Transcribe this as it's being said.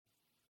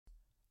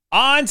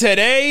On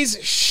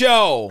today's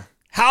show,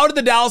 how did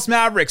the Dallas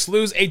Mavericks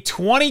lose a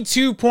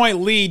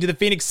 22-point lead to the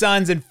Phoenix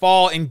Suns and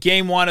fall in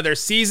Game 1 of their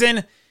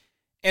season?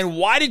 And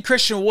why did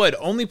Christian Wood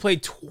only play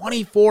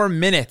 24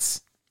 minutes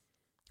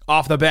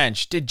off the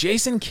bench? Did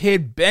Jason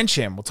Kidd bench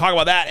him? We'll talk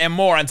about that and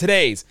more on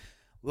today's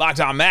Locked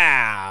On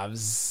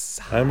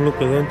Mavs. I'm Luka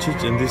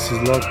Doncic, and this is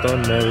Locked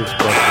On Mavericks.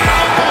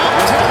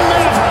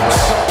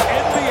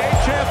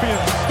 NBA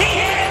champions. He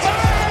is!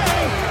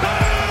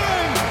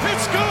 Bang!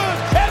 It's good!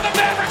 And the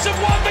Mavericks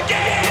have won the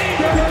game!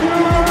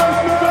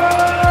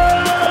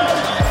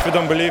 If you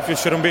don't believe, you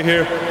shouldn't be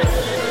here.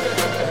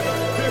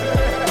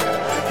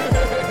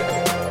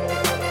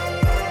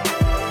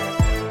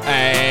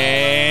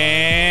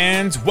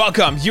 And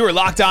welcome. You are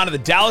locked on to the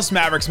Dallas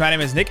Mavericks. My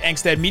name is Nick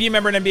Engstead, media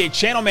member and NBA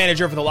channel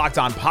manager for the Locked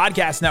On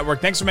Podcast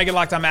Network. Thanks for making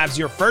Locked On Mavs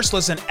your first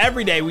listen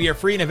every day. We are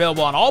free and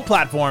available on all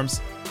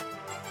platforms,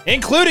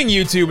 including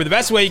YouTube. And the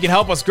best way you can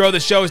help us grow the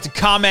show is to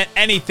comment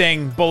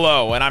anything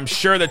below. And I'm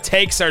sure the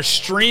takes are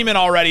streaming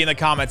already in the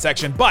comment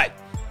section. But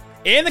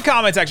in the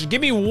comment section,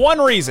 give me one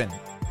reason,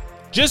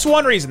 just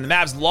one reason the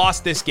Mavs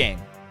lost this game.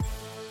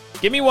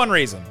 Give me one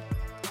reason.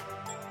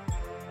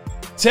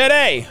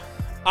 Today,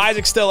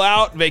 Isaac's still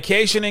out,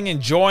 vacationing,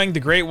 enjoying the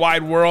great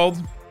wide world,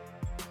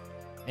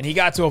 and he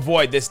got to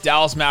avoid this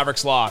Dallas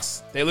Mavericks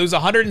loss. They lose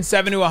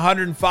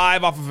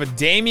 107-105 off of a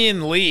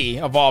Damian Lee,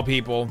 of all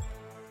people,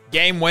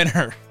 game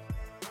winner.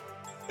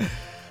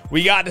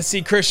 We got to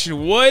see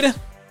Christian Wood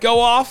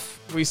go off.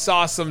 We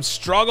saw some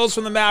struggles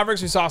from the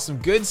Mavericks. We saw some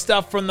good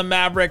stuff from the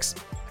Mavericks.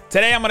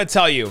 Today, I'm going to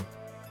tell you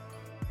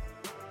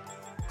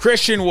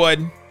Christian Wood,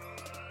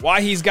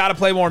 why he's got to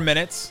play more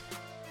minutes,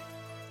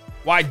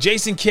 why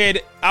Jason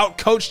Kidd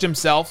outcoached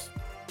himself,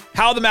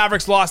 how the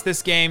Mavericks lost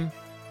this game,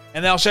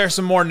 and then I'll share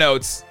some more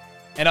notes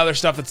and other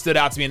stuff that stood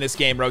out to me in this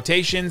game,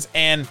 rotations,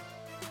 and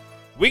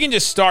we can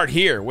just start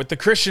here with the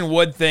Christian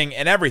Wood thing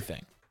and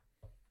everything.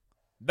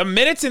 The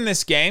minutes in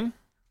this game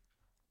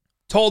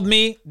told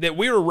me that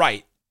we were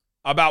right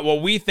about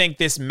what we think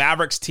this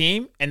Mavericks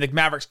team and the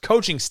Mavericks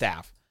coaching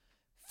staff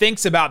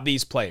thinks about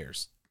these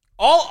players.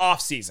 All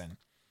offseason,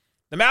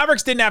 the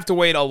Mavericks didn't have to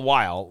wait a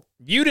while.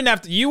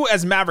 You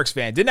as a Mavericks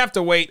fan didn't have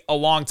to wait a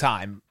long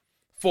time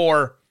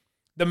for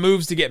the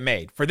moves to get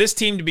made, for this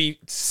team to be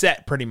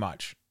set pretty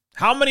much.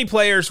 How many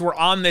players were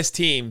on this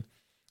team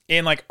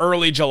in like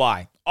early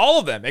July? All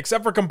of them,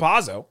 except for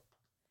Campazzo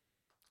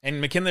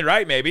and McKinley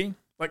Wright, maybe.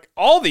 Like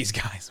all these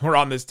guys were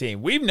on this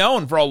team. We've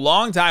known for a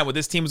long time what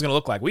this team was going to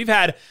look like. We've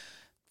had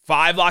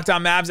 5 Locked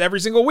On Mavs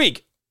every single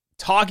week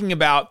talking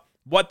about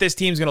what this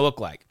team's going to look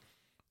like.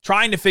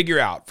 Trying to figure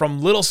out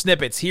from little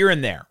snippets here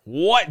and there,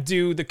 what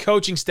do the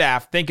coaching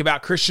staff think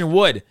about Christian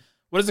Wood?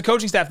 What does the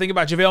coaching staff think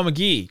about JaVale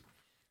McGee?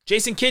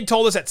 Jason Kidd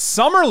told us at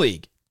Summer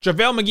League,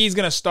 JaVale McGee's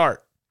going to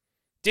start.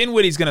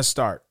 Dinwiddie's going to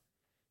start.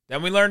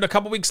 Then we learned a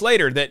couple weeks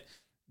later that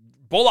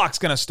Bullock's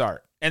going to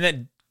start and that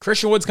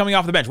Christian Wood's coming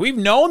off the bench. We've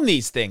known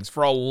these things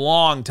for a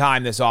long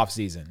time this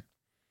offseason.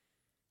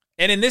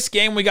 And in this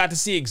game, we got to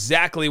see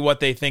exactly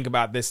what they think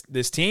about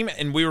this team,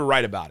 and we were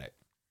right about it.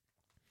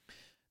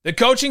 The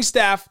coaching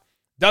staff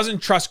doesn't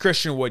trust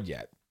Christian Wood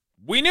yet.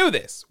 We knew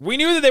this. We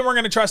knew that they weren't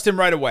going to trust him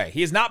right away.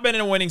 He has not been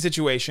in a winning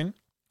situation.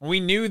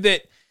 We knew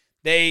that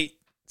they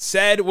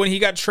said when he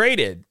got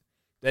traded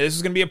that this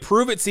was going to be a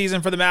prove-it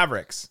season for the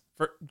Mavericks.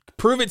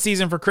 Prove-it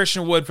season for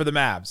Christian Wood for the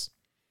Mavs.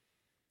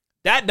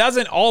 That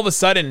doesn't all of a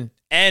sudden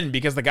end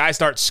because the guy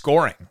starts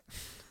scoring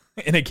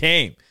in a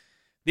game.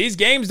 These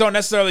games don't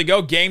necessarily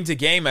go game to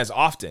game as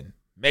often.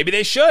 Maybe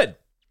they should.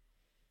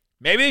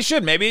 Maybe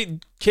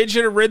Kidd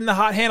should have ridden the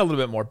hot hand a little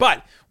bit more.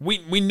 But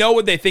we know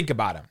what they think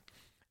about him.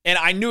 And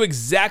I knew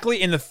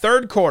exactly in the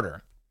third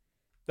quarter,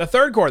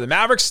 the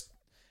Mavericks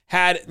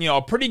had,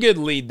 a pretty good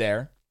lead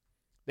there.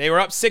 They were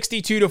up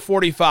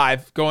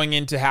 62-45 going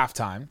into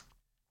halftime.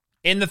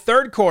 In the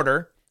third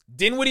quarter,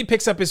 Dinwiddie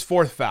picks up his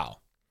 4th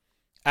foul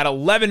at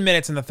 11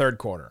 minutes in the third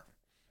quarter.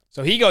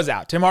 So he goes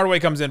out. Tim Hardaway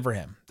comes in for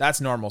him.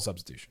 That's normal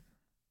substitution.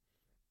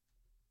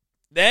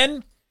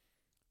 Then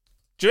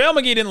JaVale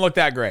McGee didn't look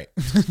that great.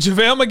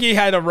 JaVale McGee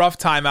had a rough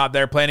time out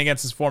there playing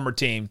against his former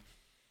team.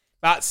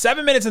 About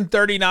 7 minutes and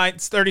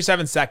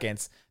 37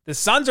 seconds, the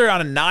Suns are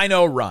on a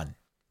 9-0 run.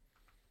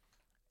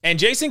 And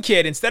Jason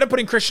Kidd, instead of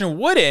putting Christian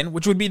Wood in,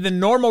 which would be the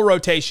normal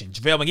rotation,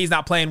 JaVale McGee's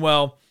not playing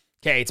well.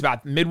 Okay, it's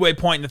about midway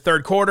point in the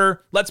third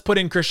quarter. Let's put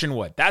in Christian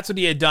Wood. That's what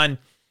he had done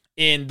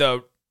in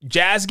the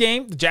Jazz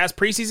game, the Jazz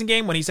preseason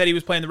game, when he said he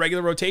was playing the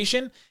regular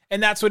rotation.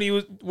 And that's what he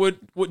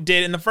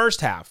did in the first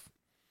half.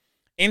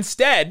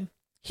 Instead,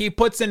 he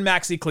puts in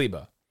Maxi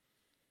Kleber.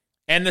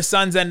 And the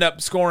Suns end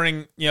up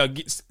scoring,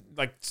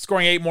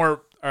 scoring 8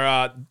 more.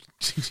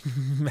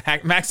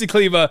 Maxi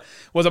Kleber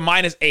was a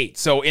 -8.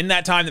 So in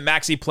that time that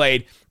Maxi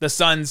played, the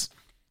Suns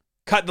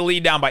cut the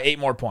lead down by 8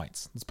 more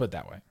points. Let's put it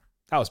that way.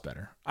 That was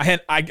better.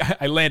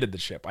 I landed the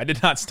ship. I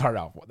did not start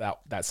off with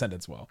that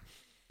sentence well.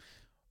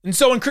 And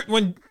so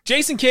when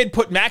Jason Kidd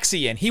put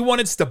Maxi in, he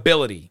wanted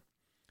stability.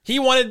 He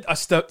wanted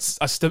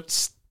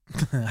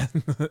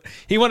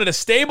he wanted a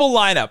stable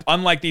lineup,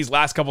 unlike these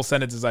last couple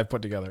sentences I've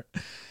put together.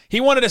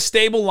 He wanted a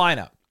stable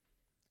lineup.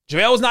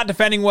 JaVale was not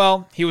defending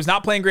well. He was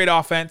not playing great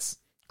offense.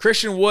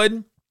 Christian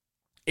Wood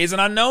is an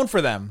unknown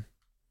for them.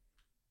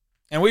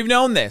 And we've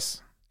known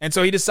this. And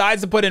so he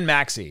decides to put in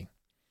Maxey.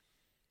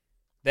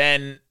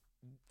 Then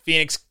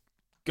Phoenix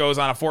goes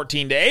on a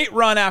 14-8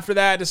 run after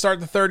that to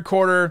start the third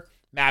quarter.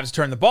 Mavs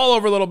turn the ball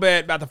over a little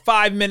bit. About the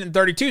 5-minute and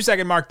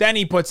 32-second mark, then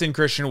he puts in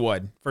Christian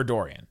Wood for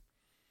Dorian.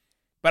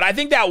 But I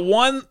think that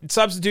one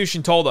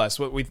substitution told us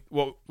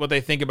what they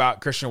think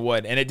about Christian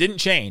Wood, and it didn't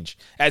change.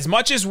 As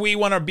much as we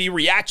want to be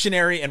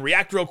reactionary and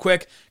react real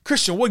quick,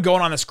 Christian Wood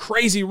going on this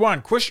crazy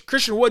run.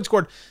 Christian Wood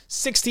scored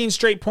 16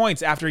 straight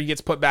points after he gets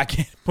put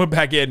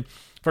back in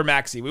for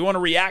Maxey. We want to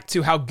react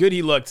to how good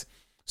he looked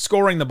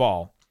scoring the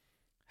ball,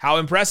 how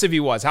impressive he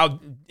was,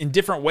 how in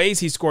different ways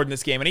he scored in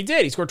this game. And he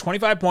did. He scored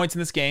 25 points in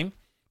this game,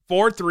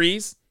 4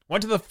 threes,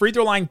 went to the free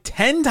throw line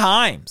 10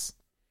 times.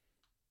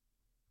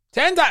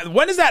 10 times.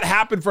 When does that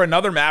happen for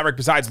another Maverick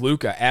besides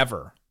Luka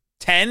ever?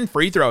 10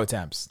 free throw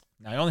attempts.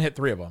 Now, he only hit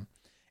 3 of them.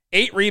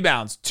 8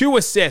 rebounds, 2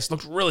 assists.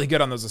 Looked really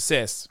good on those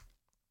assists.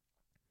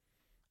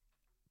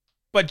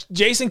 But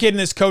Jason Kidd and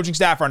his coaching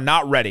staff are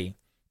not ready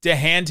to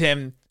hand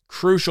him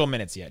crucial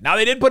minutes yet. Now,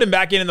 they did put him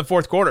back in the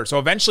fourth quarter, so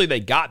eventually they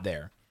got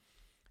there.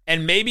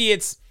 And maybe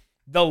it's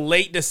the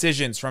late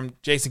decisions from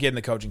Jason Kidd and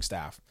the coaching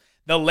staff.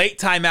 The late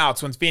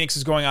timeouts when Phoenix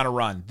is going on a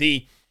run.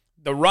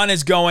 The run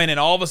is going, and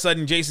all of a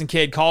sudden Jason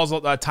Kidd calls a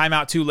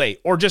timeout too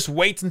late, or just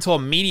waits until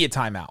immediate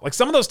timeout. Like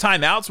some of those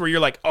timeouts where you're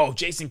like, oh,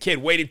 Jason Kidd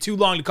waited too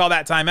long to call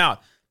that timeout.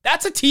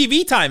 That's a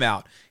TV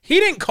timeout. He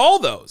didn't call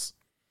those.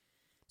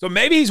 So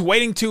maybe he's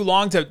waiting too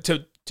long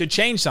to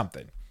change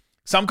something.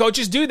 Some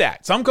coaches do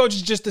that. Some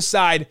coaches just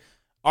decide,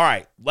 all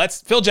right,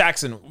 Phil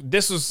Jackson,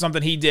 this was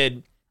something he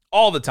did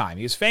all the time.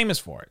 He was famous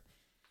for it.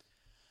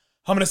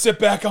 I'm going to sit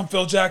back on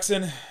Phil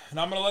Jackson, and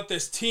I'm going to let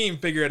this team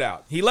figure it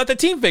out. He let the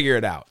team figure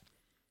it out.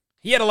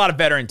 He had a lot of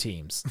veteran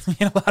teams.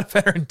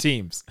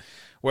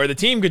 Where the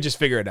team could just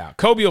figure it out.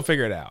 Kobe will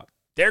figure it out.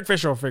 Derek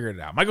Fisher will figure it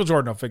out. Michael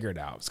Jordan will figure it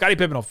out. Scottie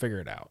Pippen will figure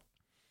it out.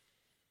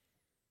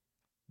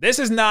 This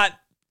is not...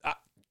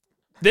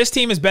 this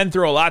team has been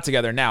through a lot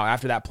together now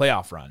after that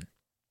playoff run.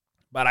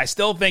 But I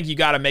still think you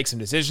got to make some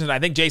decisions. I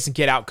think Jason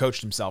Kidd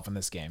outcoached himself in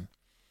this game.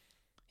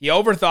 He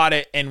overthought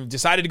it and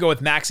decided to go with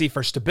Maxey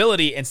for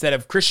stability instead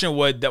of Christian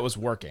Wood that was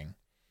working.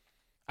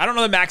 I don't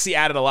know that Maxey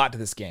added a lot to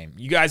this game.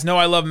 You guys know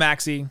I love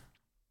Maxey.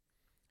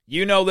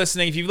 You know,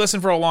 if you've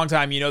listened for a long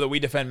time, you know that we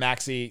defend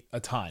Maxey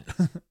a ton.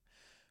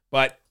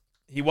 But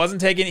he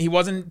wasn't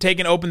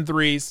taking open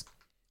threes.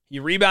 He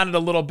rebounded a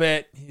little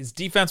bit. His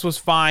defense was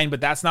fine, but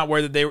that's not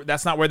where they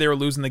were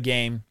losing the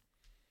game.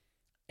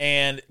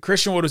 And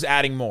Christian Wood was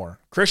adding more.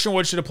 Christian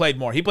Wood should have played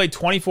more. He played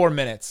 24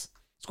 minutes,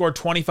 scored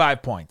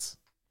 25 points.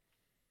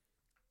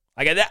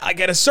 Like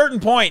at a certain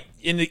point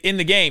in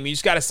the game, you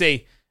just got to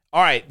say,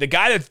 all right, the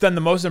guy that's done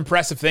the most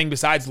impressive thing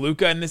besides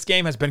Luka in this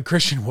game has been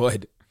Christian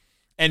Wood.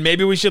 And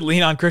maybe we should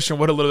lean on Christian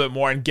Wood a little bit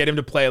more and get him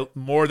to play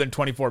more than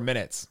 24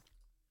 minutes.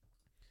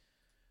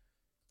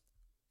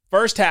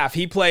 First half,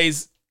 he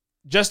plays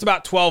just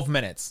about 12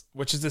 minutes,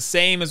 which is the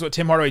same as what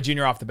Tim Hardaway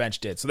Jr. off the bench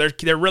did. So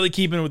they're really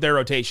keeping with their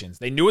rotations.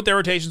 They knew what their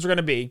rotations were going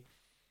to be,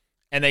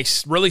 and they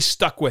really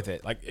stuck with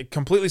it, like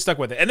completely stuck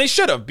with it. And they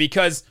should have,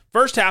 because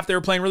first half they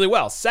were playing really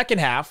well. Second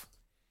half,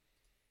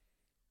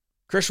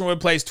 Christian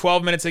Wood plays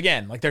 12 minutes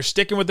again. Like they're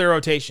sticking with their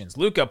rotations.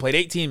 Luka played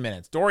 18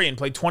 minutes. Dorian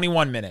played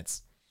 21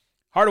 minutes.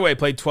 Hardaway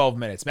played 12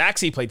 minutes.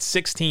 Maxey played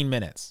 16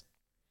 minutes.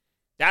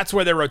 That's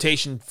where their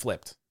rotation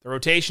flipped. The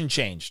rotation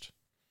changed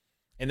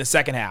in the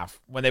second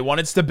half when they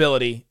wanted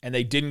stability and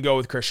they didn't go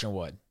with Christian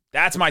Wood.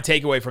 That's my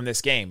takeaway from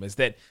this game, is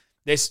that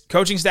this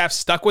coaching staff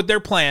stuck with their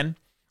plan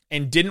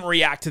and didn't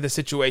react to the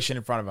situation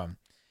in front of them.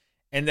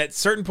 And at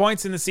certain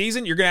points in the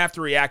season, you're going to have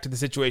to react to the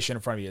situation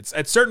in front of you.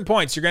 At certain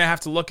points, you're going to have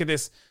to look at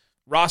this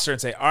roster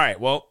and say, all right,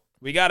 well,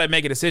 we got to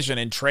make a decision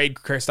and trade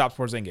Kristaps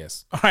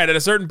Porzingis. All right, at a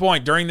certain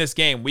point during this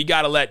game, we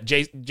got to let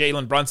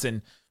Jalen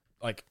Brunson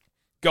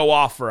go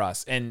off for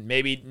us and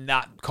maybe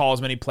not call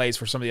as many plays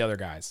for some of the other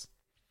guys.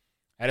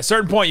 At a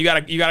certain point, you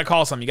got to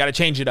call something. You got to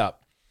change it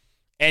up.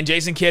 And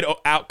Jason Kidd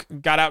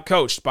got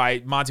out-coached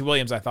by Monty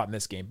Williams, I thought, in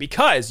this game.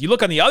 Because you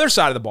look on the other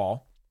side of the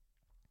ball,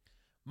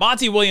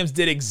 Monty Williams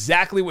did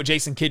exactly what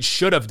Jason Kidd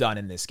should have done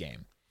in this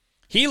game.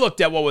 He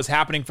looked at what was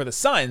happening for the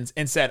Suns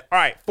and said, all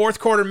right, fourth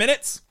quarter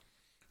minutes,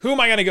 who am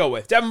I going to go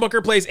with? Devin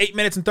Booker plays 8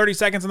 minutes and 30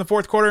 seconds in the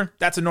fourth quarter.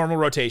 That's a normal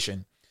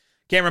rotation.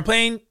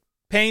 Cameron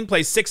Payne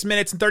plays 6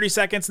 minutes and 30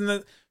 seconds in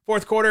the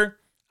fourth quarter.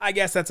 I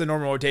guess that's a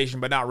normal rotation,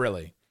 but not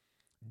really.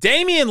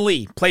 Damian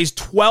Lee plays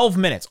 12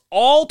 minutes,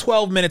 all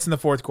 12 minutes in the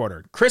fourth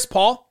quarter. Chris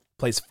Paul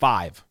plays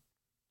 5.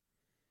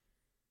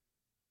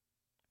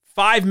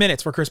 5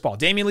 minutes for Chris Paul.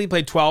 Damian Lee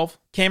played 12.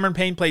 Cameron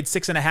Payne played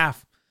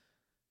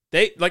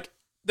 6.5.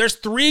 There's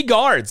 3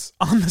 guards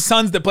on the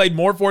Suns that played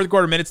more fourth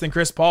quarter minutes than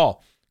Chris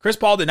Paul. Chris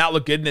Paul did not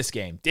look good in this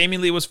game.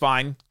 Damian Lee was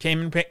fine.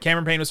 Cameron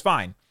Payne was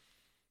fine.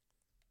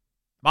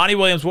 Monty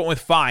Williams went with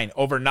fine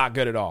over not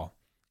good at all.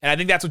 And I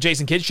think that's what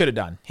Jason Kidd should have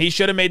done. He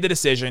should have made the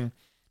decision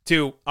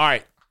to, all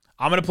right,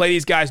 I'm going to play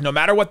these guys no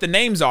matter what the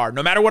names are,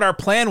 no matter what our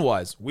plan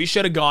was. We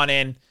should have gone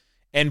in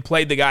and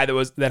played the guy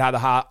that had the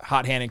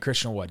hot hand in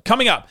Christian Wood.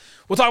 Coming up,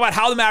 we'll talk about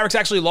how the Mavericks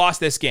actually lost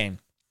this game.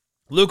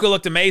 Luka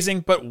looked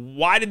amazing, but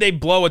why did they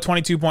blow a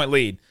 22-point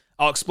lead?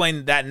 I'll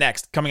explain that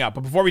next, coming up.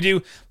 But before we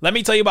do, let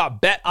me tell you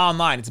about Bet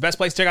Online. It's the best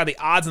place to check out the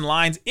odds and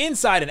lines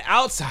inside and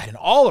outside and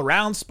all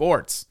around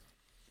sports.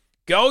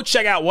 Go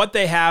check out what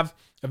they have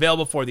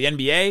available for the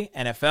NBA,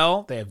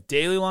 NFL. They have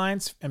daily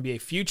lines,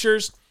 NBA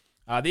futures.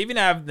 They even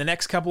have the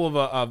next couple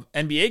of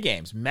NBA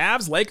games.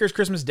 Mavs, Lakers,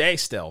 Christmas Day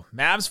still.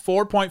 Mavs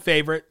 4-point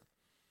favorite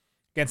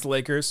against the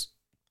Lakers.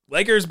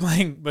 Lakers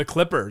playing the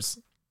Clippers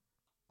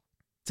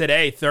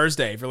today,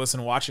 Thursday, if you're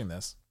listening watching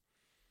this.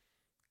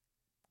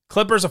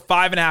 Clippers a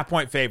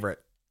 5.5-point favorite.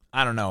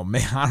 I don't know,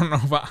 man. I don't know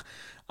if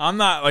I'm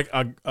not like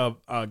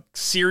a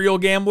serial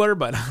gambler,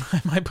 but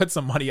I might put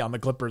some money on the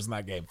Clippers in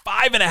that game.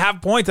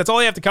 5.5 points. That's all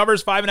they have to cover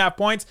is 5.5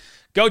 points.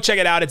 Go check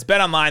it out. It's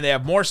Bet Online. They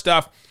have more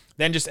stuff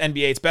than just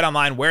NBA. It's Bet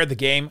Online where the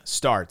game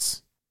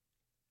starts.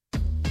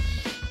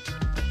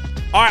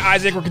 All right,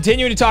 Isaac, we're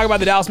continuing to talk about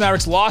the Dallas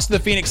Mavericks loss to the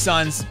Phoenix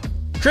Suns.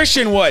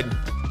 Christian Wood,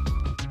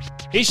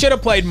 he should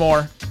have played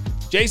more.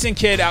 Jason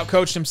Kidd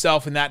outcoached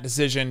himself in that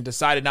decision,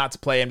 decided not to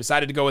play him,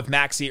 decided to go with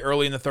Maxey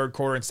early in the third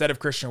quarter instead of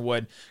Christian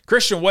Wood.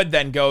 Christian Wood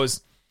then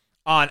goes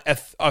on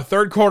a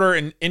third quarter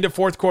and into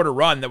fourth quarter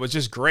run that was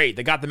just great.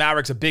 They got the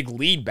Mavericks a big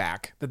lead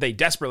back that they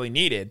desperately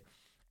needed.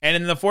 And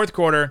in the fourth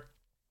quarter,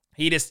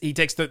 he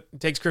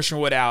takes Christian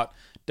Wood out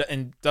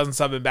and doesn't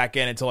sub him back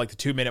in until like the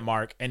 2-minute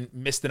mark and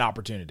missed an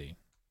opportunity.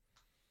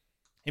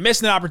 He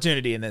missed an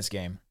opportunity in this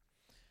game.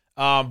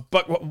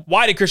 But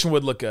why did Christian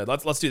Wood look good?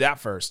 Let's do that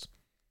first.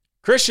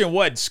 Christian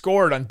Wood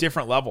scored on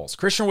different levels.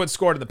 Christian Wood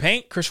scored in the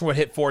paint. Christian Wood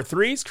hit 4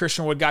 threes.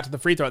 Christian Wood got to the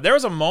free throw. There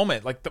was a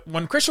moment, like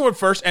when Christian Wood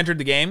first entered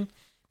the game,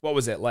 what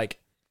was it, like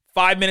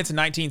 5 minutes and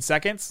 19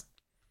 seconds?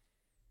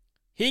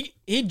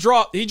 He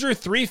drew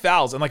 3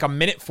 fouls in like a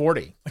minute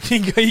 40.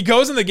 He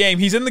goes in the game.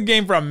 He's in the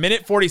game for a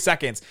minute 40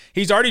 seconds.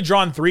 He's already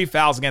drawn 3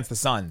 fouls against the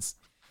Suns,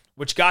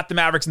 which got the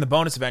Mavericks in the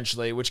bonus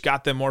eventually, which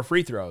got them more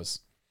free throws.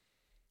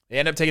 They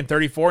end up taking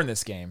 34 in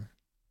this game.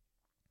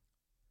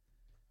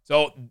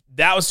 So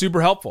that was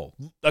super helpful.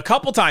 A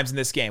couple times in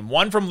this game,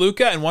 one from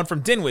Luka and one from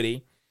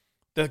Dinwiddie,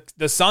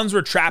 the Suns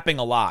were trapping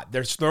a lot.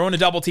 They're throwing a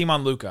double team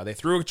on Luka. They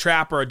threw a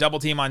trap or a double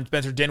team on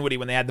Spencer Dinwiddie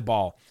when they had the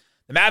ball.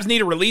 The Mavs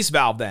need a release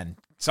valve then.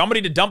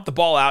 Somebody to dump the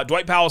ball out.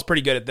 Dwight Powell's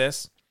pretty good at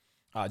this.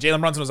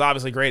 Jalen Brunson was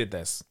obviously great at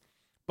this.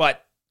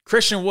 But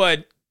Christian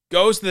Wood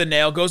goes to the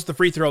nail, goes to the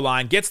free throw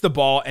line, gets the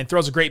ball, and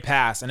throws a great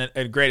pass and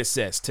a great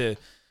assist to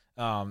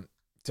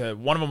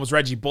one of them was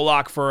Reggie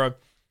Bullock for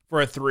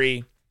a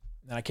 3.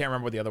 And I can't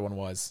remember what the other one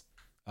was.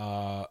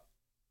 And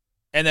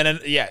then,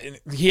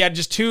 he had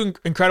just 2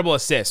 incredible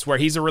assists where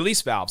he's a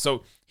release valve.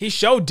 So he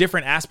showed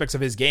different aspects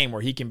of his game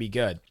where he can be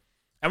good.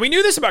 And we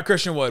knew this about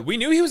Christian Wood. We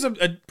knew he was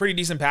a pretty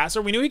decent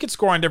passer. We knew he could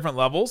score on different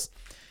levels.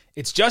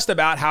 It's just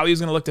about how he was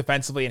going to look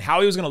defensively and how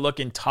he was going to look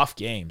in tough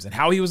games and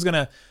how he was going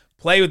to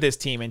play with this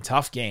team in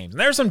tough games. And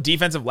there were some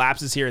defensive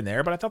lapses here and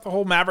there, but I thought the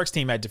whole Mavericks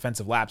team had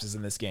defensive lapses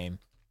in this game.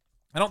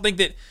 I don't think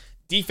that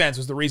defense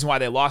was the reason why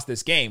they lost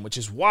this game, which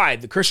is why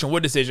the Christian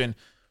Wood decision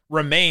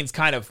remains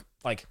kind of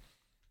like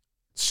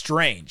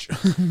strange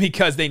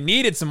because they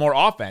needed some more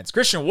offense.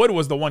 Christian Wood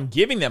was the one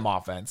giving them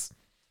offense.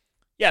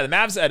 Yeah, the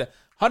Mavs had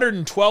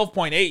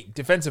 112.8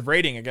 defensive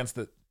rating against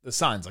the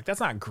Suns. Like,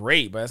 that's not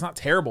great, but it's not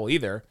terrible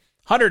either.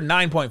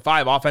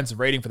 109.5 offensive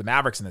rating for the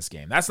Mavericks in this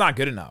game. That's not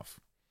good enough.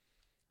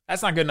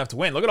 That's not good enough to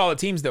win. Look at all the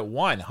teams that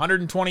won.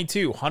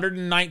 122,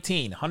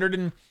 119,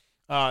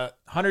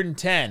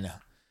 110,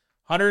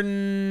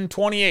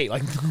 128.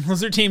 Like,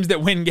 those are teams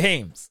that win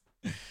games.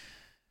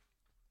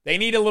 They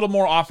need a little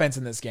more offense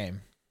in this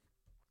game.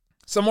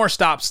 Some more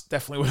stops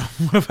definitely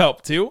would have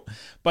helped too,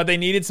 but they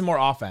needed some more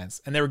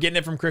offense, and they were getting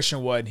it from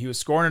Christian Wood. He was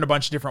scoring in a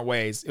bunch of different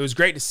ways. It was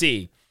great to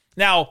see.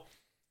 Now,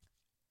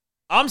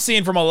 I'm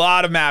seeing from a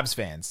lot of Mavs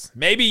fans,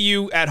 maybe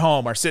you at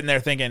home are sitting there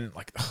thinking,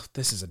 like, oh,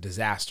 this is a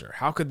disaster.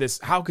 How could this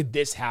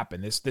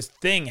happen? This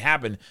thing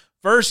happen.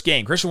 First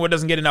game, Christian Wood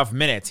doesn't get enough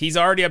minutes. He's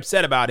already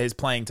upset about his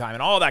playing time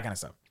and all that kind of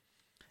stuff.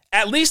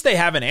 At least they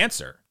have an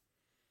answer.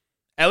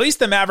 At least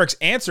the Mavericks'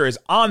 answer is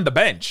on the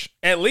bench.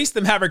 At least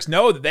the Mavericks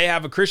know that they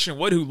have a Christian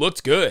Wood who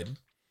looked good.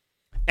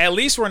 At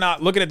least we're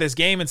not looking at this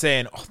game and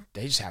saying, oh,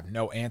 they just have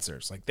no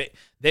answers. Like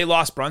they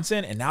lost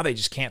Brunson and now they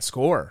just can't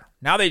score.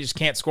 Now they just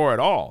can't score at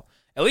all.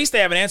 At least they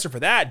have an answer for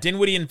that.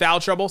 Dinwiddie in foul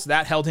trouble, so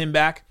that held him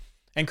back.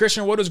 And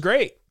Christian Wood was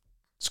great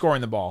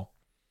scoring the ball.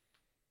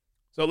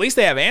 So at least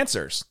they have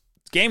answers.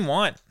 It's game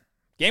 1.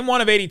 Game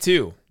 1 of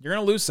 82. You're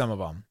going to lose some of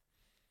them.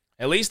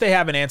 At least they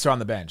have an answer on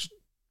the bench.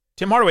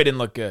 Tim Hardaway didn't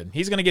look good.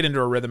 He's going to get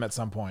into a rhythm at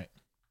some point.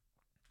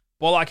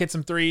 Bullock hit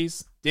some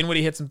threes.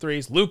 Dinwiddie hit some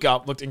threes.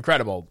 Luka looked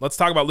incredible. Let's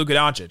talk about Luka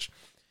Doncic.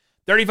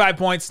 35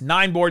 points,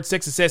 9 boards,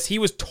 6 assists. He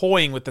was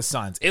toying with the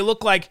Suns. It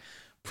looked like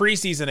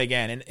preseason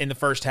again in the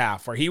first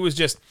half where he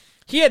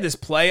had this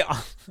play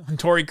on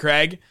Torrey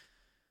Craig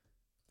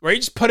where he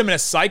just put him in a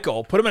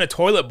cycle, put him in a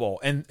toilet bowl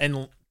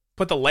and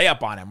put the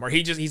layup on him where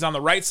he's on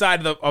the right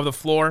side of the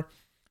floor.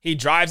 He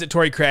drives at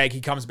Torrey Craig. He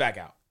comes back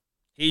out.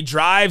 He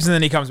drives and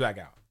then he comes back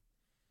out.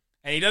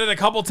 And he did it a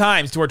couple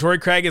times to where Torrey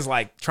Craig is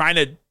like trying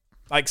to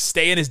like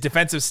stay in his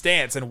defensive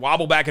stance and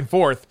wobble back and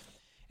forth.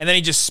 And then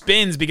he just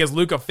spins because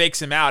Luka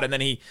fakes him out. And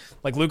then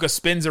Luka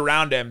spins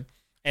around him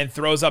and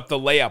throws up the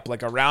layup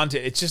like around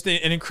it. It's just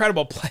an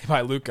incredible play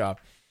by Luka.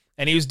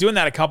 And he was doing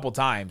that a couple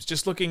times,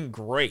 just looking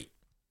great.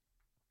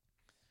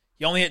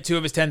 He only hit 2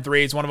 of his 10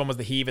 threes. One of them was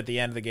the heave at the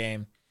end of the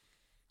game.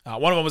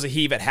 One of them was a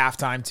heave at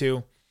halftime,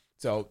 too.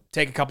 So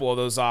take a couple of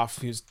those off.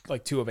 He was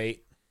like 2 of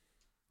 8.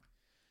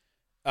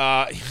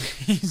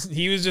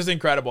 He was just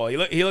incredible.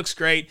 He looks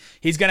great.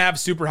 He's going to have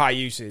super high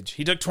usage.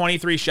 He took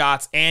 23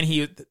 shots, and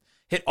he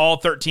hit all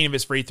 13 of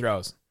his free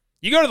throws.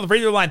 You go to the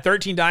free throw line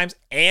 13 times,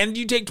 and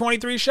you take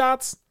 23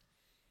 shots?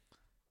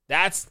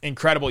 That's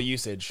incredible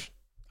usage.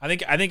 I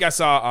think I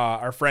saw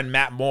our friend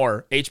Matt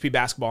Moore, HP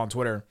Basketball on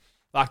Twitter,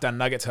 Locked On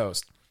Nuggets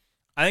host.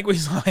 I think we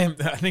saw him.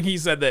 I think he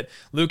said that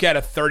Luka had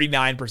a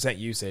 39%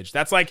 usage.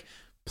 That's like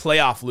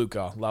playoff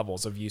Luka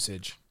levels of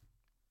usage.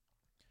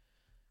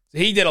 So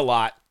he did a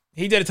lot.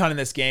 He did a ton in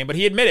this game, but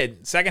he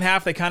admitted second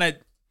half they kind of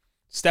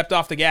stepped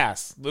off the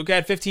gas. Luka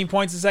had 15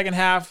 points in the second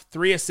half,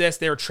 3 assists.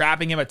 They were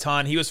trapping him a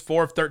ton. He was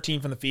 4 of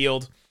 13 from the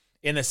field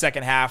in the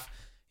second half.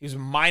 He was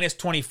minus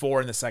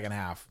 24 in the second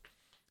half.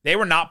 They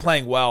were not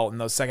playing well in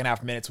those second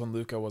half minutes when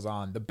Luka was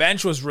on. The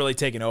bench was really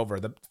taking over.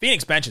 The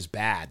Phoenix bench is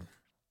bad.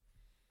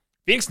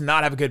 Phoenix does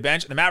not have a good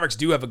bench. The Mavericks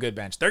do have a good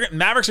bench.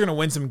 Mavericks are going to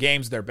win some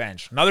games with their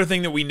bench. Another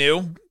thing that we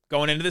knew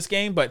going into this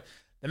game, but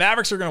the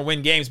Mavericks are going to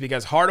win games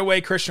because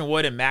Hardaway, Christian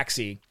Wood, and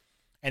Maxey,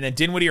 and then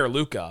Dinwiddie or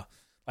Luka,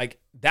 like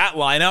that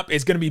lineup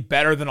is going to be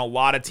better than a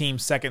lot of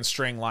teams' second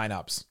string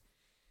lineups.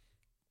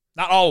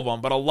 Not all of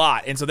them, but a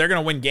lot. And so they're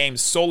going to win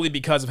games solely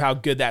because of how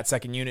good that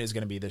second unit is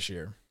going to be this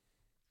year.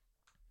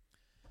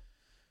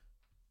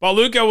 Well,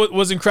 Luka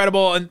was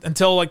incredible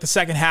until like the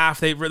second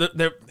half. They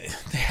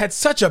had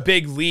such a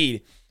big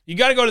lead. You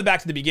got to go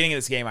back to the beginning of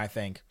this game, I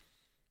think.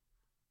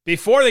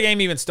 Before the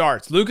game even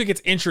starts, Luka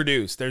gets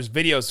introduced. There's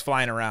videos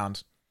flying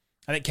around.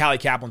 I think Callie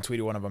Kaplan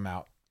tweeted one of them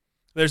out.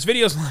 There's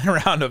videos flying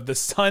around of the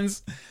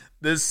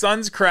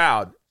Suns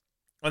crowd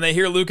when they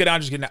hear Luka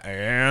Doncic getting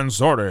and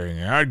sorting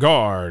at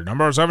guard,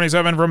 number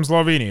 77 from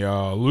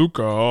Slovenia,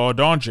 Luka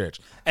Doncic.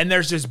 And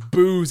there's just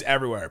boos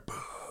everywhere.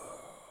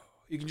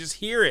 You can just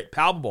hear it,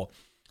 palpable.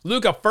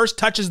 Luka first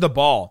touches the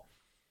ball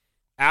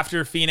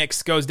after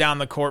Phoenix goes down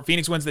the court.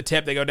 Phoenix wins the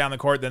tip. They go down the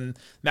court. Then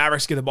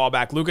Mavericks get the ball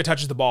back. Luka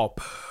touches the ball.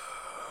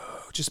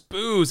 Just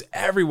boos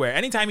everywhere.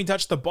 Anytime he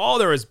touched the ball,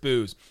 there was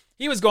boos.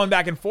 He was going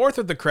back and forth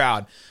with the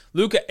crowd.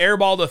 Luka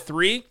airballed a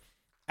 3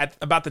 at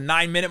about the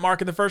 9-minute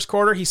mark in the first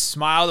quarter. He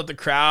smiled at the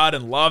crowd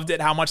and loved it,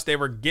 how much they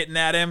were getting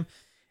at him.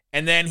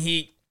 And then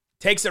he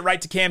takes it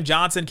right to Cam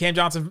Johnson. Cam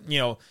Johnson,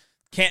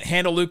 can't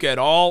handle Luka at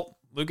all.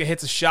 Luka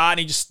hits a shot, and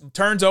he just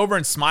turns over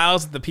and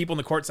smiles at the people in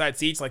the courtside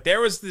seats. Like,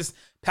 there was this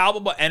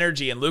palpable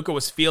energy, and Luka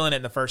was feeling it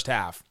in the first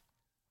half.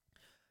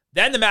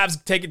 Then the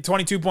Mavs take a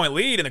 22-point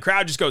lead, and the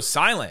crowd just goes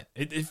silent.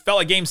 It felt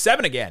like Game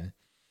 7 again.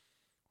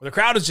 Where the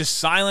crowd was just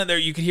silent. There,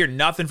 you could hear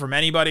nothing from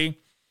anybody.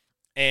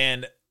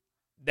 And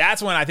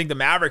that's when I think the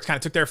Mavericks kind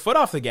of took their foot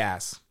off the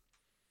gas.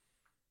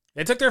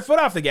 They took their foot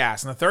off the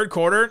gas. In the third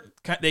quarter,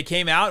 they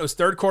came out. It was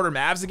third quarter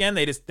Mavs again.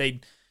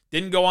 They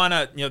didn't go on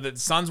the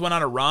Suns went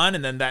on a run,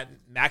 and then that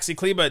Maxi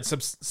Kleber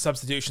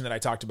substitution that I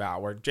talked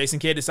about, where Jason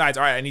Kidd decides,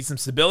 all right, I need some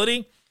stability.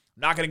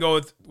 I'm not going to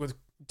go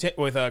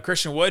with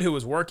Christian Wood, who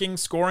was working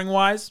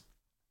scoring-wise,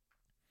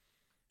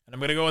 and I'm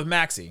going to go with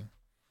Maxi.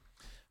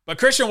 But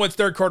Christian Wood's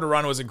third quarter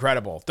run was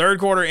incredible. Third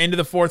quarter into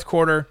the fourth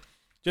quarter,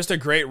 just a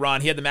great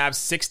run. He had the Mavs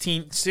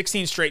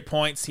 16 straight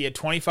points. He had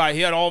 25.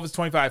 He had all of his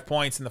 25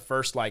 points in the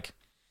first,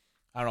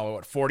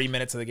 40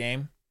 minutes of the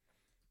game.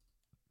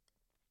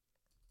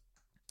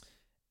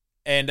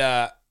 And,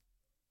 at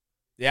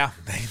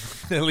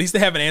least they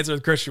have an answer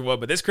with Christian Wood.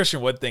 But this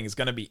Christian Wood thing is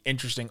going to be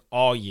interesting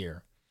all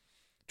year.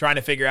 Trying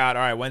to figure out,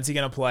 all right, when's he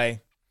going to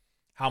play?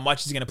 How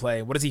much is he going to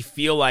play? What does he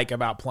feel like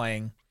about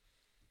playing?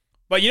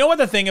 But you know what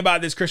the thing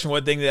about this Christian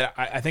Wood thing that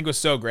I think was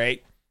so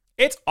great?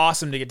 It's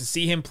awesome to get to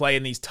see him play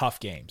in these tough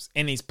games,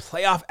 in these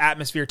playoff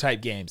atmosphere type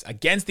games,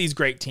 against these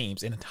great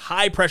teams, in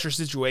high-pressure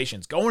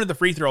situations, going to the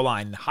free throw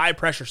line in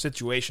high-pressure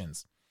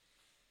situations.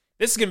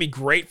 This is going to be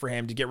great for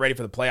him to get ready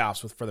for the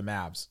playoffs for the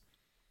Mavs.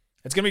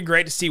 It's going to be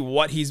great to see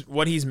what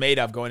he's made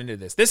of going into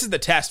this. This is the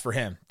test for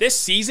him. This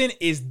season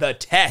is the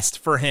test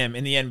for him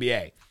in the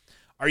NBA.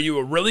 Are you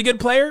a really good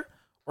player,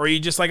 or are you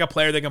just like a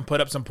player that can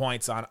put up some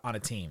points on a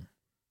team?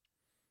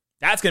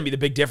 That's going to be the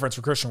big difference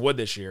for Christian Wood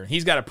this year.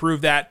 He's got to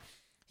prove that.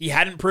 He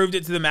hadn't proved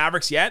it to the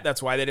Mavericks yet.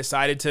 That's why they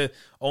decided to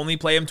only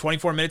play him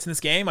 24 minutes in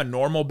this game, a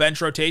normal bench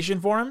rotation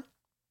for him.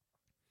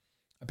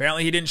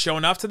 Apparently he didn't show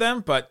enough to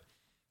them, but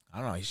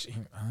I don't know.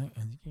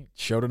 He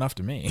showed enough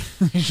to me.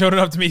 He showed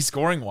enough to me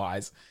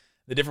scoring-wise.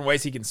 The different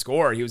ways he can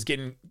score. He was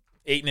getting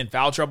Ayton in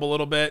foul trouble a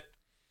little bit.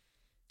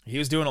 He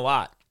was doing a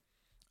lot.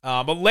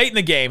 But late in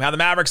the game, how the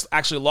Mavericks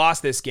actually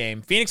lost this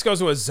game, Phoenix goes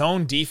to a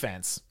zone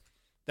defense.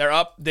 They're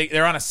up.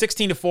 They're on a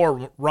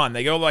 16-4 run.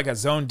 They go like a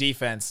zone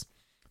defense.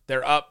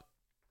 They're up,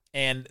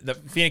 and the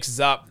Phoenix is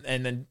up,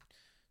 and then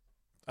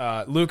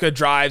Luka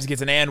drives,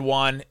 gets an and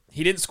one.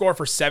 He didn't score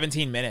for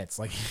 17 minutes.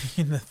 Like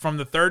from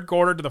the third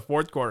quarter to the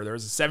fourth quarter, there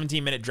was a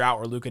 17-minute drought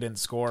where Luka didn't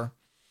score.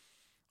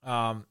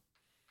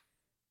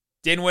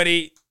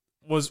 Dinwiddie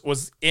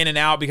was in and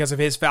out because of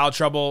his foul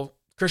trouble.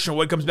 Christian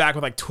Wood comes back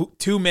with like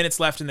 2 minutes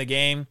left in the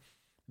game.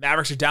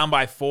 Mavericks are down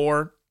by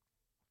 4.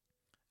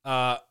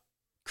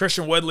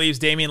 Christian Wood leaves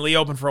Damian Lee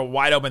open for a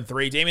wide open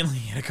 3. Damian Lee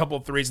hit a couple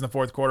of threes in the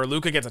fourth quarter.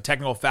 Luka gets a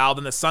technical foul.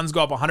 Then the Suns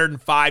go up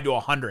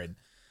 105-100.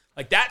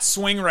 Like that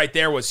swing right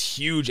there was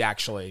huge,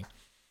 actually.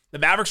 The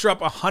Mavericks were up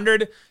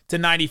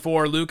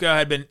 100-94. Luka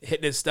had been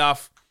hitting his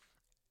stuff.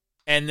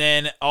 And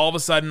then all of a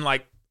sudden,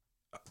 like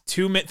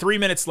 3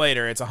 minutes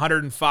later, it's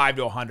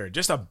 105-100.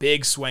 Just a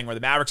big swing where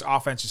the Mavericks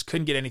offense just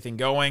couldn't get anything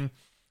going.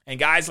 And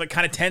guys like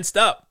kind of tensed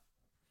up.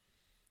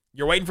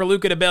 You're waiting for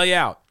Luka to bail you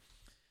out.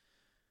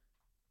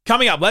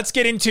 Coming up, let's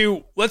get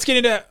into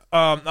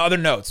other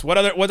notes. What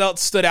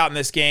else stood out in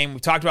this game? We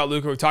talked about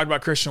Luka, we talked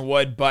about Christian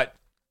Wood, but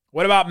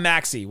what about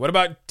Maxey? What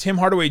about Tim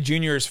Hardaway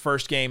Jr.'s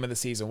first game of the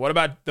season? What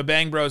about the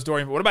Bang Bros,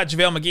 Dorian? What about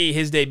JaVale McGee,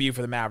 his debut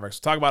for the Mavericks?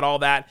 We'll talk about all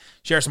that,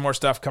 share some more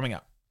stuff coming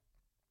up.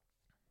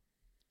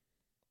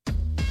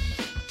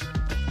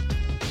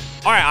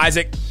 All right,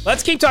 Isaac,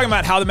 let's keep talking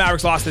about how the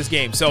Mavericks lost this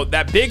game. So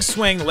that big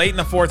swing late in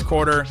the fourth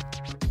quarter,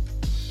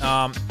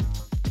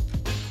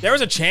 there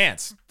was a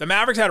chance. The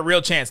Mavericks had a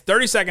real chance.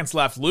 30 seconds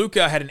left.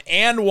 Luka had an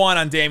and one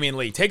on Damian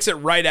Lee. Takes it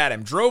right at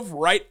him. Drove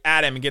right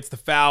at him and gets the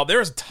foul.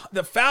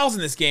 The fouls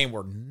in this game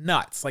were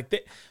nuts. Like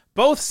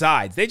both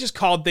sides, they just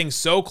called things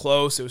so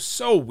close. It was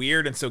so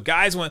weird. And so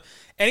guys,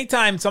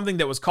 anytime something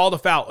that was called a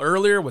foul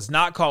earlier was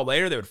not called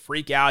later, they would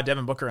freak out.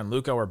 Devin Booker and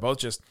Luka were both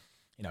just,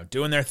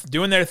 doing their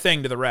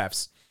thing to the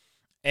refs.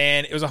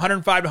 And it was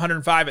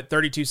 105-105 at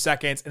 32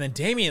 seconds. And then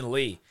Damian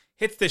Lee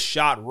hits this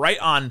shot right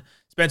on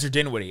Spencer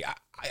Dinwiddie.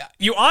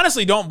 You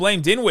honestly don't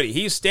blame Dinwiddie.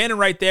 He's standing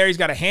right there. He's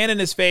got a hand in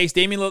his face.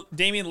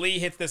 Damian Lee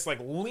hits this like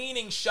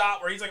leaning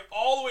shot where he's like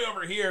all the way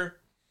over here.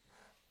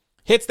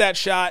 Hits that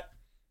shot.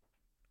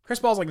 Chris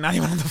Paul's like not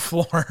even on the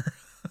floor.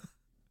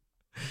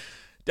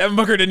 Devin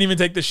Booker didn't even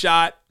take the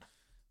shot.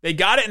 They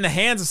got it in the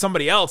hands of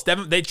somebody else.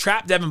 They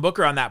trapped Devin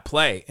Booker on that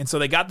play. And so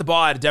they got the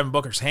ball out of Devin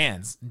Booker's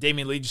hands.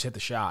 Damian Lee just hit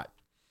the shot.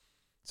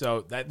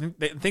 So I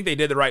think they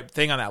did the right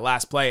thing on that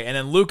last play. And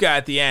then Luka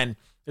at the end,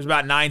 there's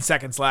about 9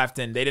 seconds left,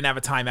 and they didn't have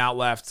a timeout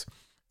left.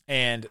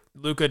 And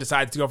Luka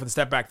decides to go for the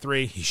step-back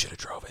 3. He should have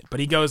drove it.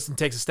 But he goes and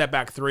takes a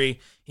step-back 3.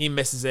 He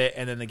misses it,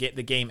 and then the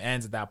game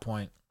ends at that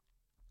point.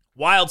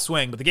 Wild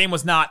swing, but the game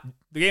was not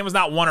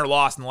won or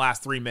lost in the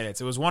last 3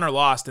 minutes. It was won or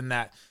lost in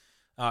that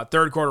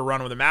third quarter run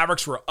where the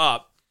Mavericks were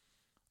up.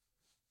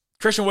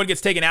 Christian Wood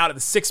gets taken out at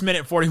the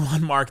 6-minute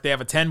 41 mark. They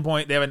have an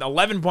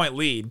 11-point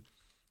lead,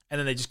 and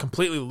then they just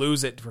completely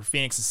lose it for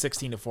Phoenix's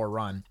 16-4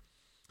 run.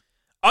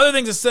 Other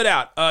things that stood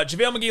out.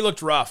 JaVale McGee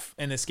looked rough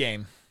in this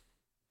game.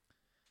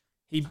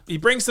 He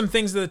brings some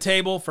things to the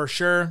table for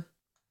sure.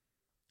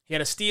 He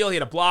had a steal, he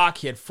had a block,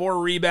 he had 4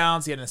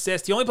 rebounds, he had an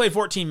assist. He only played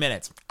 14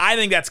 minutes. I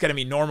think that's going to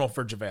be normal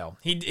for JaVale.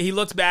 He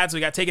looked bad, so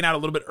he got taken out a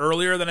little bit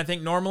earlier than I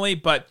think normally,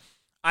 but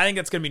I think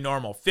that's going to be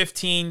normal.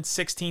 15,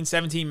 16,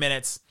 17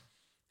 minutes.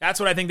 That's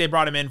what I think they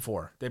brought him in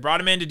for. They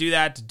brought him in to do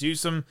that, to do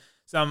some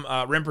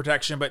rim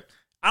protection, but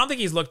I don't think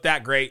he's looked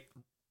that great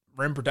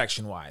rim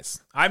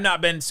protection-wise. I've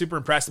not been super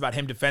impressed about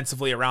him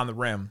defensively around the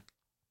rim,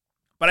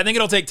 but I think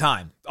it'll take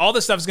time. All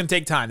this stuff is going to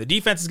take time. The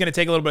defense is going to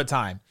take a little bit of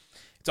time.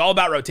 It's all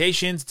about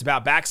rotations. It's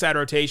about backside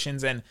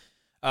rotations, and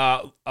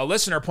a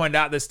listener pointed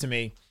out this to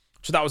me,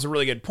 which I thought was a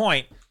really good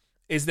point,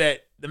 is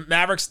that the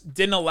Mavericks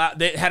they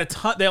allowed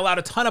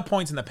a ton of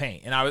points in the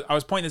paint, and I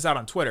was pointing this out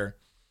on Twitter.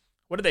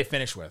 What did they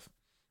finish with?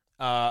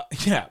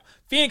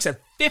 Phoenix had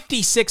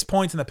 56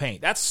 points in the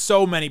paint. That's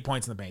so many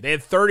points in the paint. They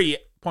had 30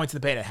 points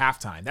in the paint at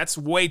halftime. That's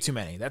way too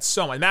many. That's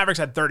so much. Mavericks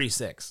had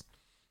 36.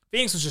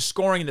 Phoenix was just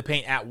scoring in the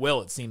paint at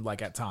will, it seemed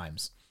like at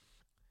times.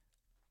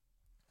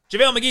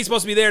 JaVale McGee's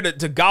supposed to be there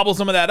to gobble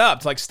some of that up,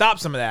 to like stop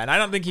some of that. And I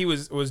don't think he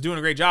was doing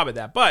a great job at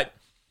that. But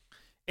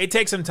it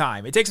takes some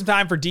time. It takes some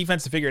time for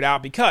defense to figure it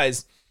out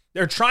because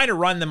they're trying to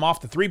run them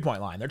off the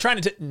three-point line. They're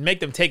trying to make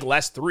them take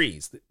less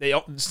threes.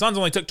 The Suns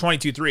only took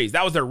 22 threes.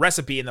 That was their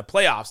recipe in the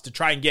playoffs to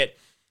try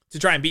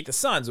and beat the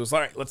Suns. It was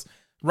like, let's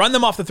run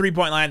them off the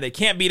three-point line. They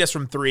can't beat us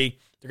from 3.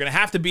 They're going to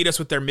have to beat us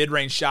with their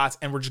mid-range shots,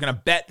 and we're just going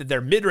to bet that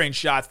their mid-range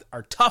shots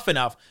are tough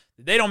enough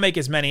that they don't make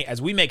as many as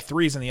we make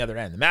threes on the other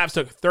end. The Mavs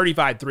took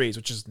 35 threes,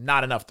 which is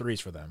not enough threes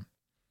for them.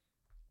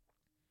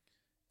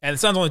 And the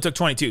Suns only took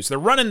 22. So they're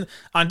running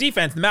on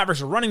defense. The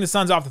Mavericks are running the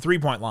Suns off the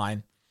three-point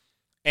line.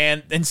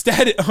 And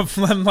instead of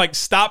them like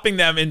stopping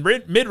them in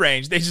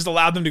mid-range, they just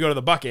allowed them to go to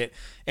the bucket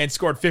and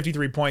scored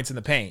 53 points in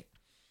the paint.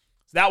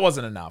 So that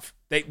wasn't enough.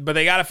 But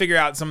they got to figure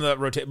out some of the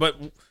rotate. But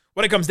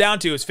what it comes down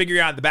to is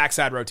figuring out the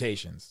backside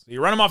rotations. You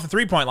run them off the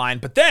three-point line,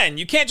 but then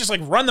you can't just like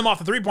run them off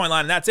the three-point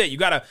line and that's it. You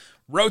got to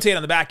rotate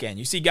on the back end.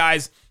 You see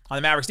guys on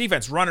the Mavericks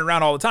defense running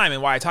around all the time.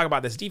 And why I talk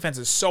about this defense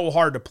is so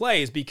hard to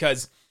play is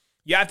because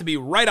you have to be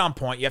right on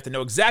point. You have to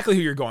know exactly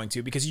who you're going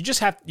to because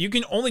you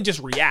can only just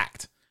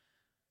react.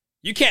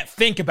 You can't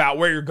think about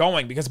where you're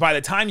going because by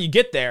the time you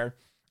get there,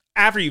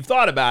 after you've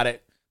thought about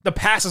it, the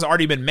pass has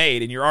already been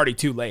made and you're already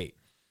too late.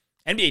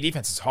 NBA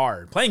defense is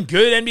hard. Playing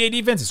good NBA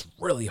defense is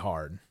really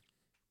hard.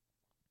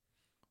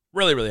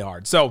 Really, really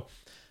hard. So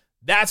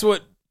that's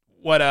what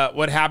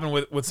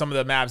happened with some of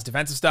the Mavs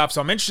defensive stuff.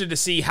 So I'm interested to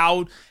see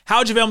how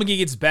JaVale McGee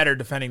gets better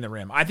defending the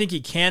rim. I think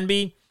he can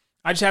be.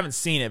 I just haven't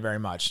seen it very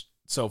much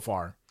so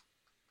far.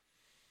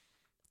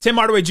 Tim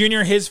Hardaway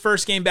Jr., his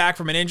first game back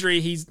from an injury.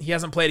 He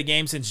hasn't played a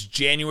game since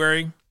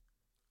January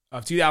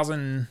of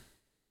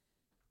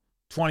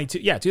 2022.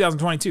 Yeah,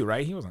 2022,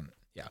 right? He wasn't.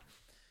 Yeah.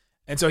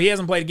 And so he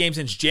hasn't played a game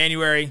since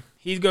January.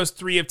 He goes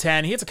 3 of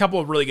 10. He hits a couple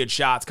of really good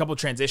shots, a couple of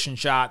transition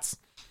shots.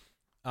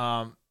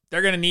 They're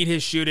going to need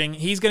his shooting.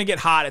 He's going to get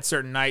hot at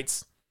certain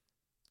nights.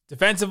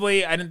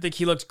 Defensively, I didn't think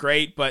he looked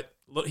great, but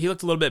he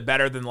looked a little bit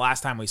better than the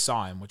last time we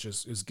saw him, which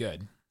was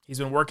good. He's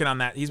been working on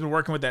that. He's been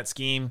working with that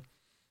scheme,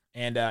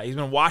 and he's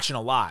been watching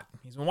a lot.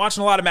 He's been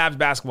watching a lot of Mavs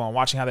basketball and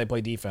watching how they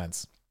play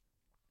defense.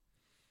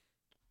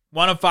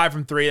 1 of 5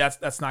 from 3,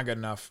 that's not good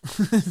enough.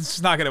 It's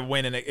just not going to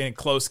win in a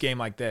close game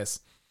like this.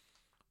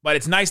 But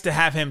it's nice to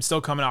have him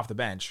still coming off the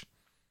bench.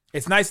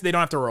 It's nice that they don't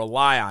have to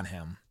rely on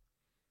him.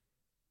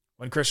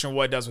 When Christian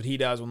Wood does what he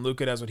does, when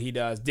Luka does what he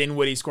does,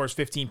 Dinwiddie scores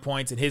 15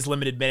 points in his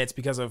limited minutes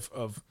because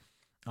of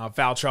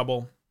foul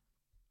trouble.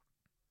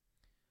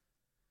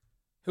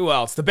 Who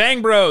else? The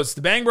Bang Bros.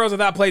 The Bang Bros I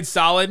thought played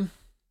solid.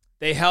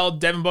 They held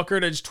Devin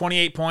Booker to just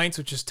 28 points,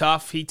 which is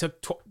tough. He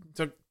took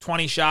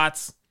 20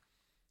 shots.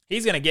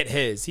 He's going to get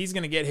his. He's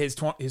going to get his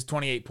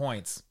 28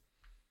 points.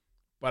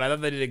 But I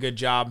thought they did a good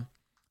job.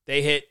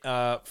 They hit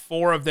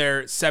 4 of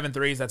their 7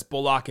 threes. That's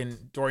Bullock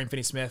and Dorian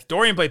Finney-Smith.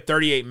 Dorian played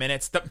 38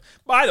 minutes.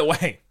 By the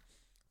way,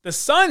 the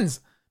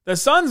Suns'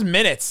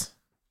 minutes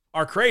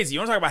are crazy. You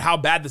want to talk about how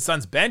bad the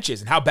Suns' bench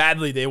is and how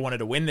badly they wanted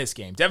to win this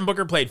game. Devin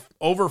Booker played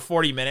over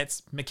 40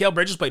 minutes. Mikal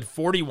Bridges played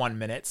 41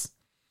 minutes.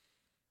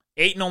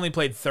 Ayton only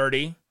played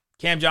 30.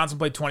 Cam Johnson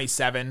played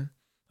 27.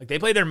 Like, they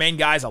played their main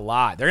guys a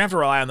lot. They're going to have to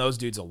rely on those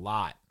dudes a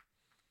lot.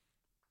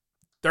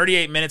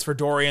 38 minutes for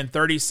Dorian,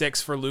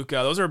 36 for Luka.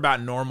 Those are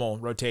about normal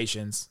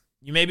rotations.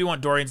 You maybe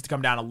want Dorian to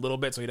come down a little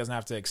bit so he doesn't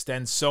have to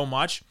extend so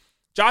much.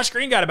 Josh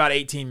Green got about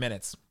 18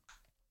 minutes.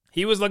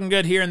 He was looking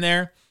good here and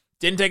there.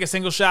 Didn't take a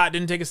single shot,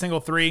 didn't take a single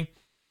three.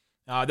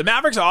 The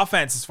Mavericks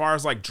offense, as far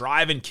as like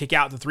drive and kick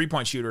out the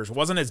three-point shooters,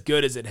 wasn't as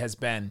good as it has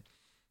been.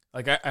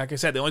 Like I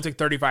said, they only took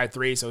 35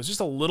 threes, so it was just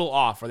a little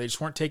off, or they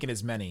just weren't taking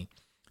as many.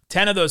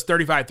 10 of those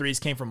 35 threes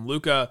came from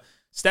Luka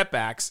step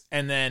backs,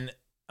 and then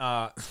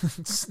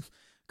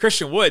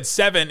Christian Wood,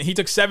 7. He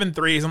took 7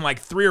 threes, and like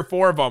 3 or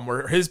 4 of them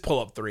were his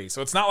pull-up threes.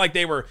 So it's not like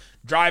they were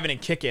driving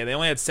and kicking. They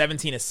only had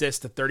 17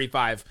 assists to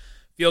 35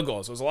 field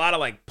goals. So it was a lot of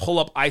like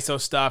pull-up ISO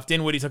stuff.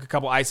 Dinwiddie took a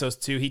couple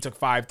ISOs too. He took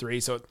 5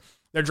 threes. So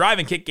their drive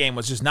and kick game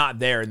was just not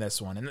there in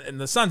this one. And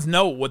the Suns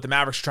know what the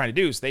Mavericks are trying to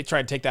do, so they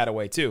try to take that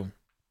away too.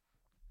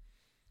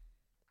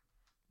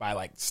 By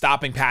like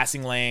stopping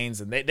passing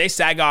lanes, and they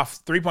sag off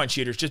three-point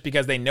shooters just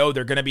because they know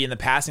they're going to be in the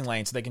passing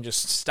lane, so they can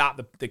just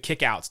stop the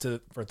kickouts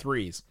for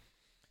threes.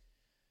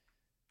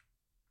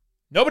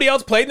 Nobody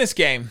else played in this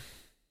game.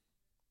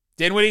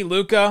 Dinwiddie,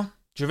 Luka,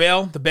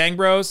 JaVale, the Bang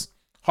Bros,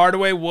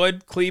 Hardaway,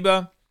 Wood,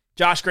 Kleba,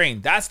 Josh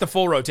Green. That's the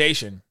full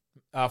rotation.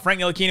 Frank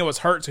Ntilikina was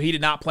hurt, so he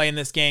did not play in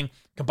this game.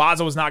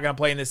 Campazzo was not going to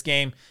play in this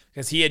game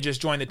because he had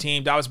just joined the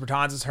team. Davis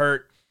Bertans is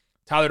hurt.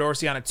 Tyler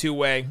Dorsey on a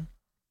 2-way.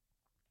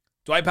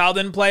 Dwight Powell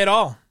didn't play at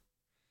all.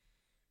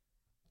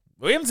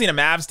 We haven't seen a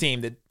Mavs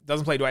team that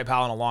doesn't play Dwight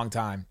Powell in a long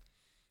time.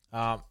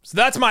 So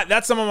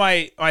that's some of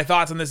my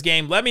thoughts on this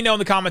game. Let me know in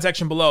the comment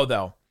section below,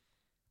 though.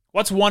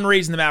 What's one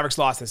reason the Mavericks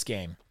lost this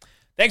game?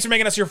 Thanks for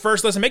making us your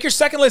first listen. Make your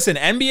second listen.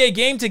 NBA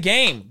Game to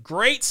Game.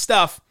 Great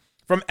stuff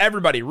from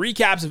everybody.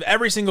 Recaps of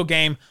every single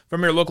game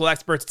from your local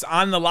experts. It's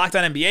on the Locked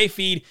On NBA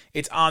feed.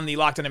 It's on the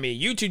Locked On NBA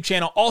YouTube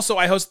channel. Also,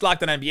 I hosted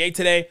Locked On NBA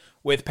today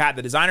with Pat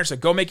the Designer. So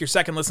go make your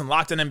second listen.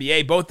 Locked On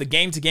NBA, both the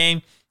Game to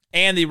Game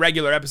and the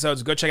regular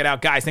episodes. Go check it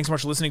out. Guys, thanks so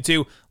much for listening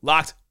to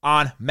Locked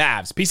On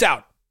Mavs. Peace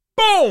out.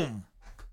 Boom!